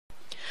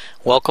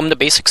Welcome to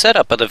Basic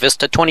Setup of the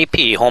Vista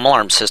 20P Home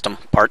Alarm System,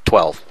 Part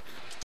 12.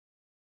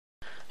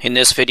 In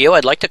this video,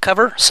 I'd like to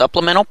cover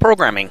supplemental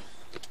programming.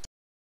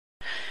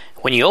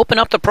 When you open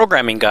up the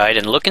programming guide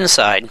and look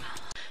inside,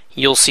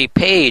 you'll see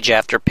page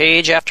after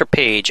page after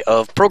page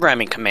of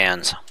programming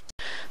commands.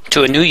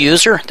 To a new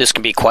user, this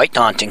can be quite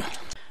daunting.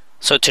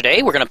 So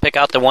today, we're going to pick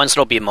out the ones that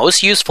will be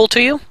most useful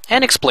to you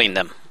and explain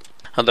them.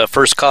 The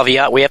first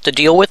caveat we have to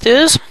deal with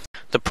is,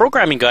 the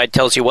programming guide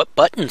tells you what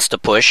buttons to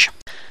push,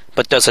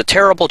 but does a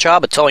terrible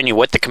job of telling you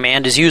what the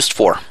command is used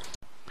for.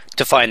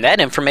 To find that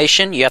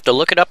information, you have to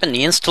look it up in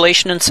the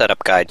installation and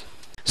setup guide.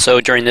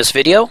 So during this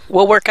video,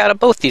 we'll work out of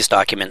both these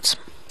documents.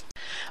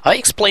 I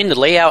explained the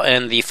layout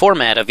and the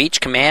format of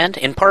each command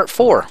in Part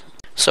 4,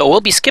 so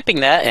we'll be skipping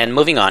that and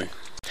moving on.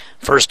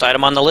 First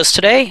item on the list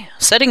today,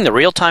 setting the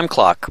real-time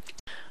clock.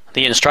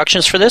 The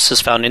instructions for this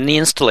is found in the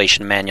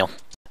installation manual.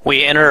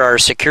 We enter our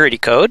security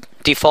code,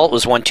 default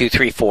was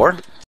 1234,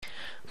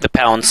 the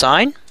pound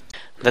sign,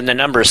 then the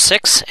numbers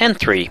 6 and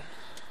 3.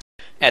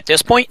 At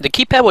this point, the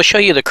keypad will show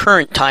you the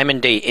current time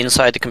and date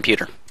inside the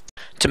computer.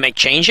 To make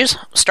changes,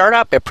 start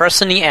out by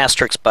pressing the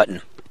asterisk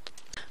button.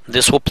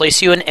 This will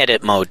place you in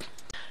edit mode.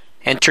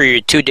 Enter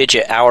your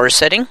 2-digit hour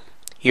setting,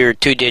 your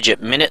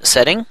 2-digit minute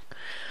setting,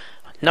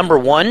 number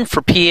 1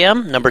 for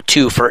PM, number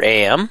 2 for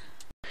AM,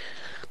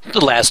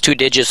 the last 2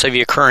 digits of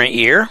your current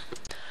year,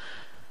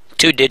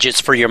 2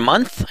 digits for your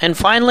month, and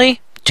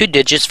finally, 2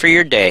 digits for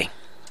your day.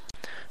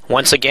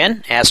 Once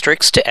again,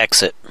 asterisk to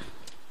exit.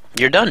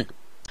 You're done.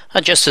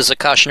 Just as a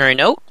cautionary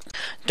note,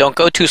 don't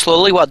go too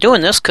slowly while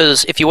doing this,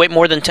 because if you wait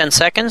more than 10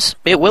 seconds,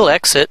 it will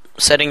exit,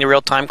 setting the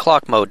real-time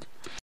clock mode.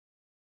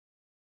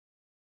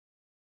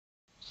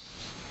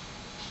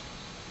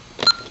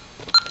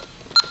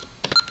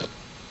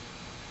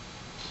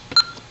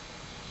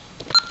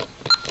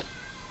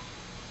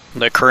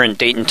 The current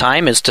date and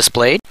time is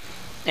displayed.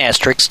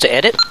 Asterisk to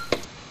edit.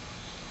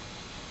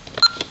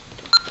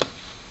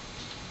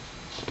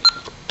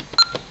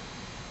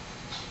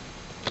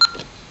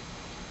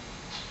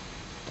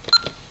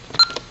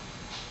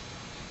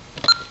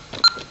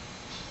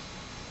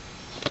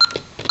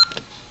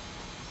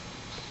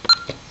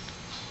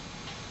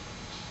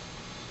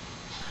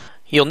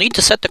 You'll need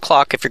to set the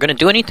clock if you're going to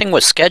do anything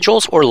with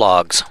schedules or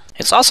logs.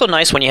 It's also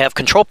nice when you have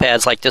control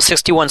pads like the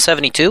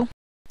 6172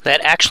 that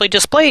actually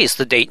displays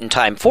the date and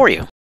time for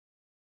you.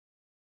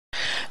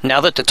 Now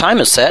that the time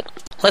is set,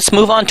 let's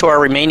move on to our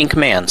remaining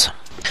commands.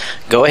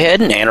 Go ahead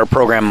and enter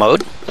program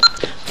mode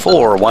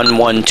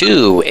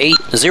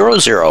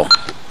 4112800.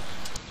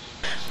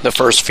 The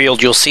first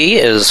field you'll see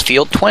is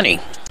field 20.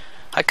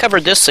 I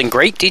covered this in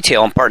great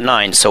detail in part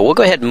 9, so we'll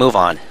go ahead and move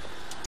on.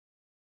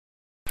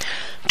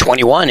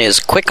 21 is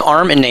Quick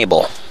Arm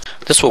Enable.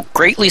 This will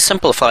greatly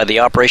simplify the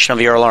operation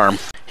of your alarm.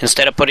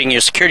 Instead of putting your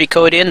security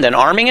code in, then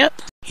arming it,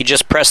 you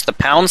just press the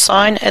pound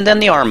sign and then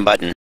the arm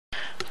button.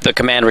 The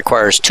command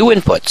requires 2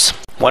 inputs,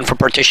 one for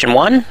partition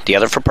 1, the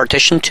other for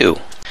partition 2.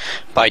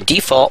 By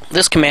default,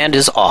 this command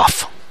is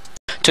off.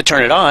 To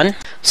turn it on,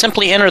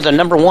 simply enter the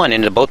number 1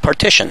 into both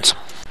partitions.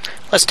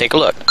 Let's take a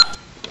look.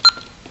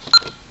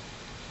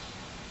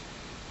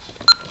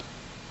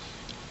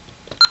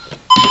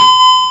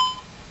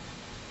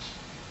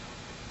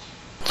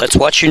 Let's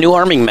watch your new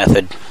arming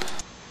method.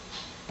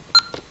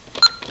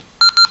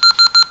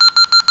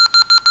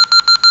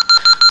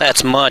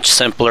 That's much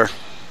simpler.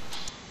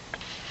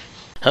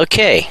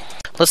 Okay,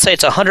 let's say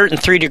it's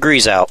 103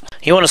 degrees out.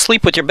 You want to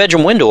sleep with your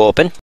bedroom window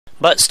open,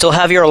 but still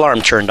have your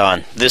alarm turned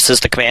on. This is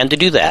the command to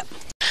do that.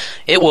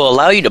 It will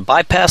allow you to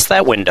bypass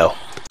that window.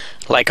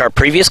 Like our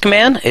previous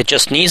command, it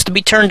just needs to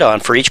be turned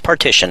on for each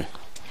partition.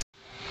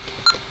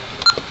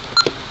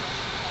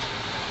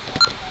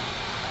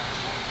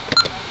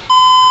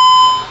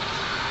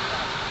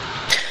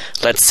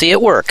 Let's see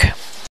it work.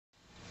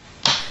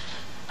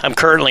 I'm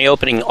currently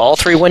opening all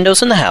 3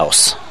 windows in the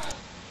house.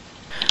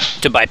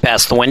 To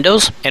bypass the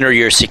windows, enter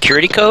your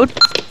security code,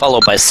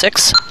 followed by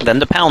 6, then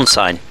the pound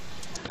sign.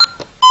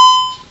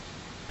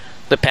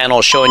 The panel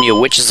is showing you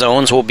which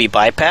zones will be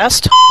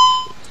bypassed.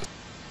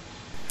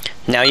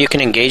 Now you can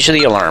engage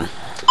the alarm.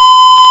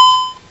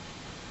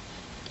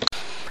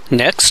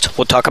 Next,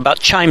 we'll talk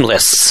about chime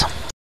lists.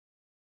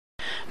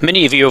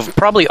 Many of you have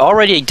probably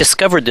already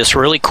discovered this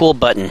really cool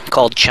button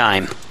called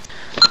Chime.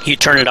 You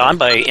turn it on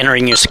by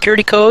entering your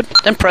security code,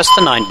 then press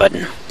the 9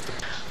 button.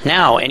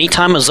 Now,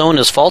 anytime a zone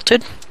is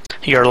faulted,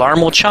 your alarm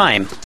will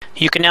chime.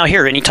 You can now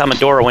hear anytime a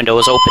door or window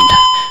is opened.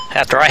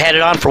 After I had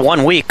it on for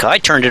 1 week, I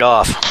turned it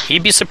off.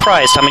 You'd be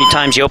surprised how many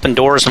times you open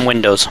doors and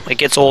windows. It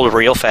gets old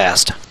real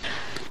fast.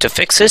 To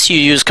fix this, you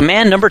use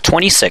command number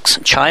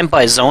 26, Chime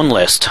by Zone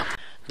List.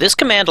 This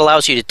command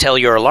allows you to tell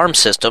your alarm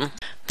system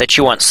that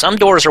you want some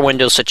doors or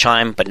windows to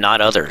chime, but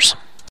not others.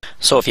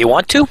 So if you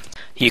want to,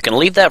 you can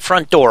leave that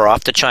front door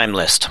off the chime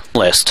list.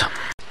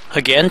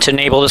 Again, to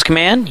enable this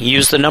command,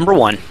 use the number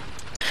 1.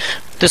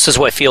 This is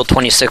what field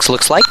 26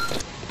 looks like.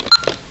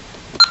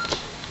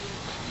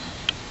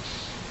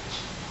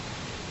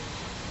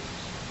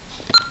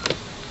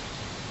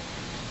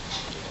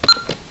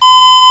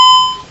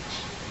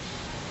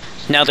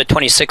 Now that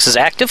 26 is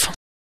active,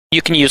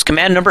 You can use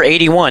command number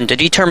 81 to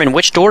determine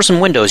which doors and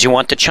windows you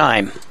want to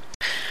chime.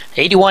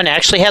 81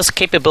 actually has the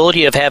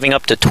capability of having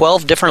up to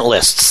 12 different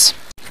lists.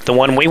 The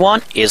one we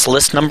want is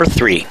list number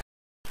 3.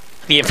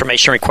 The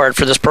information required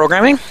for this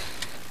programming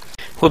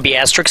would be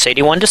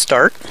 *81 to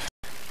start.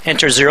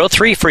 Enter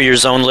 03 for your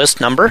zone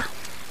list number.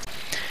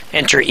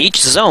 Enter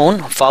each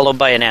zone followed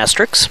by an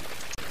asterisk.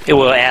 It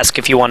will ask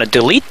if you want to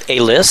delete a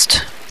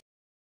list,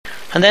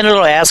 and then it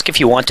will ask if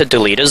you want to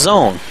delete a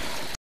zone.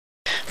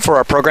 For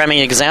our programming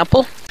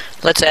example,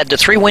 let's add the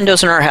 3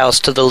 windows in our house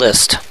to the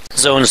list,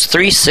 zones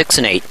 3, 6,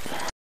 and 8.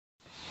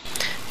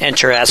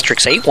 Enter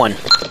 *81.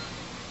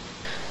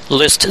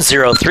 List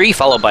 03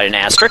 followed by an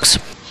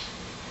asterisk.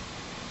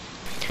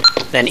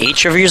 Then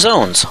each of your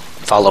zones,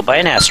 followed by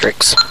an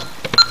asterisk.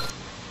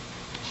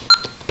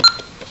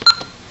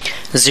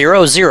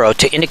 00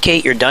 to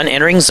indicate you're done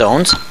entering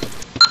zones.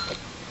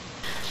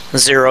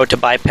 0 to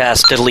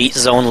bypass delete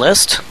zone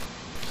list.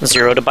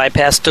 0 to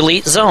bypass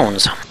delete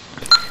zones.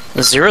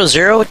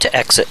 00 to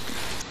exit.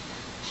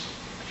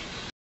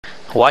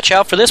 Watch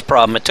out for this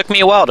problem. It took me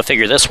a while to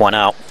figure this one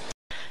out.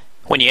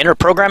 When you enter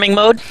programming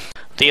mode,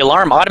 the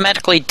alarm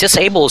automatically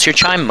disables your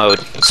chime mode,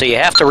 so you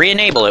have to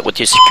re-enable it with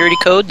your security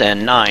code,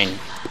 then 9.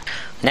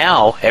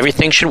 Now,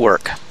 everything should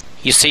work.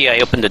 You see I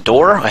opened a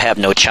door, I have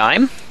no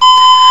chime.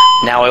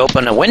 Now I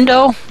open a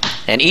window,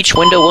 and each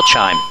window will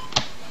chime.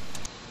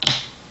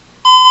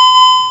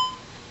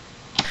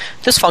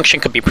 This function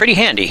could be pretty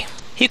handy.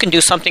 You can do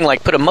something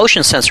like put a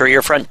motion sensor at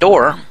your front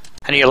door,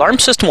 and the alarm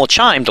system will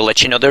chime to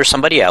let you know there's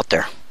somebody out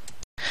there.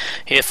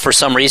 If for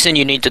some reason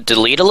you need to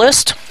delete a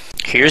list,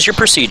 here's your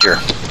procedure.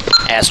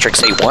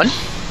 *81.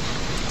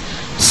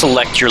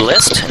 Select your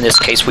list, in this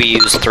case we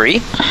use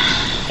 3.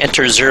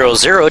 Enter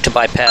 00 to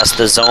bypass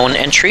the zone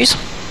entries.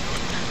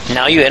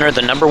 Now you enter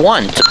the number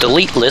 1 to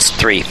delete list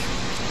 3.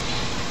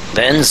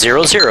 Then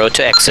 00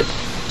 to exit.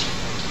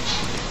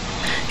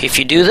 If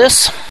you do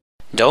this,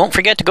 don't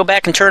forget to go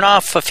back and turn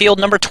off field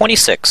number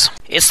 26.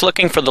 It's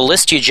looking for the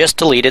list you just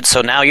deleted,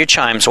 so now your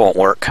chimes won't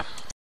work.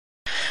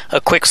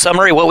 A quick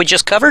summary of what we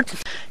just covered.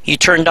 You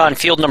turned on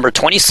field number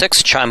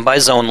 26, chime by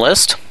zone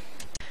list.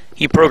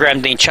 You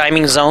programmed the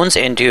chiming zones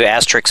into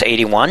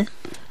 *81.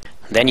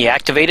 Then you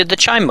activated the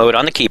chime mode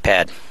on the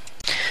keypad.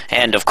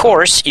 And of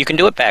course, you can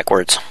do it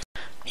backwards.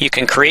 You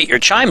can create your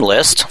chime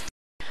list,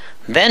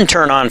 then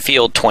turn on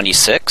field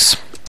 26,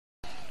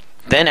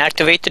 then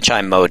activate the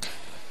chime mode.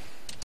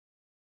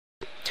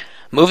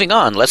 Moving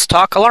on, let's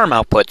talk alarm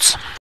outputs.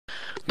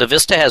 The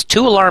Vista has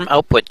 2 alarm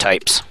output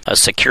types, a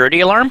security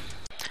alarm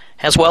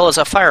as well as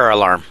a fire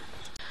alarm.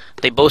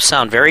 They both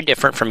sound very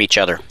different from each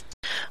other.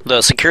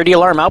 The security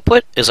alarm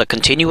output is a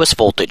continuous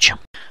voltage.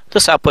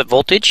 This output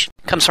voltage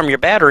comes from your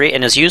battery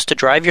and is used to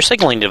drive your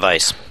signaling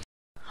device.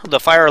 The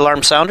fire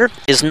alarm sounder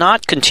is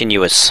not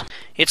continuous.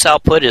 Its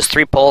output is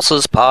 3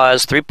 pulses,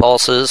 pause, 3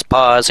 pulses,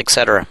 pause,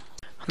 etc.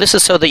 This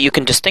is so that you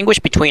can distinguish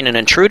between an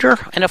intruder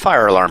and a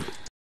fire alarm.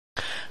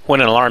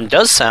 When an alarm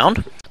does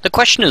sound, the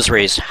question is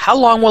raised, how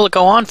long will it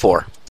go on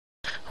for?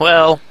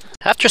 Well,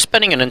 after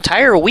spending an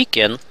entire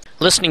weekend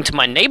listening to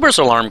my neighbor's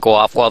alarm go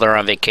off while they're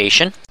on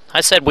vacation,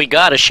 I said we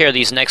gotta share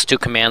these next 2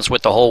 commands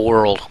with the whole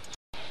world.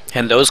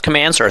 And those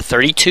commands are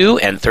 32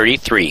 and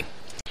 33.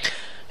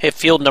 If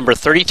field number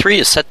 33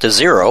 is set to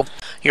 0,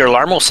 your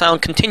alarm will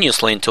sound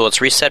continuously until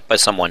it's reset by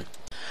someone.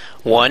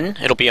 1,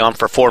 it'll be on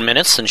for 4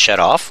 minutes and shut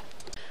off.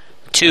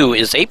 2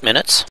 is 8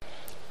 minutes.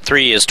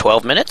 3 is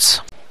 12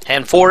 minutes.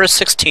 And 4 is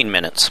 16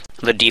 minutes.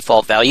 The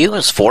default value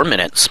is 4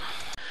 minutes.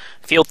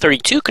 Field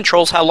 32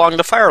 controls how long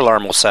the fire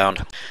alarm will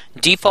sound.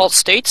 Default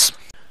states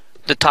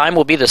the time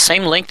will be the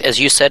same length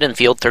as you set in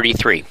field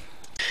 33.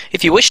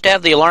 If you wish to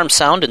have the alarm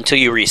sound until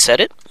you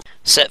reset it,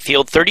 set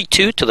field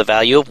 32 to the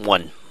value of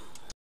 1.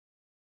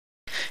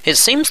 It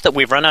seems that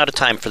we've run out of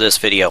time for this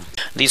video.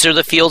 These are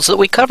the fields that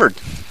we covered.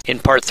 In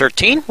part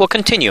 13, we'll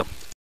continue.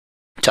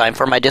 Time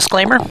for my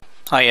disclaimer.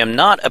 I am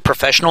not a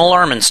professional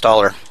alarm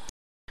installer.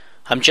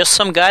 I'm just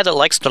some guy that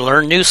likes to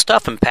learn new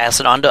stuff and pass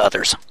it on to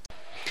others.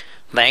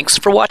 Thanks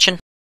for watching.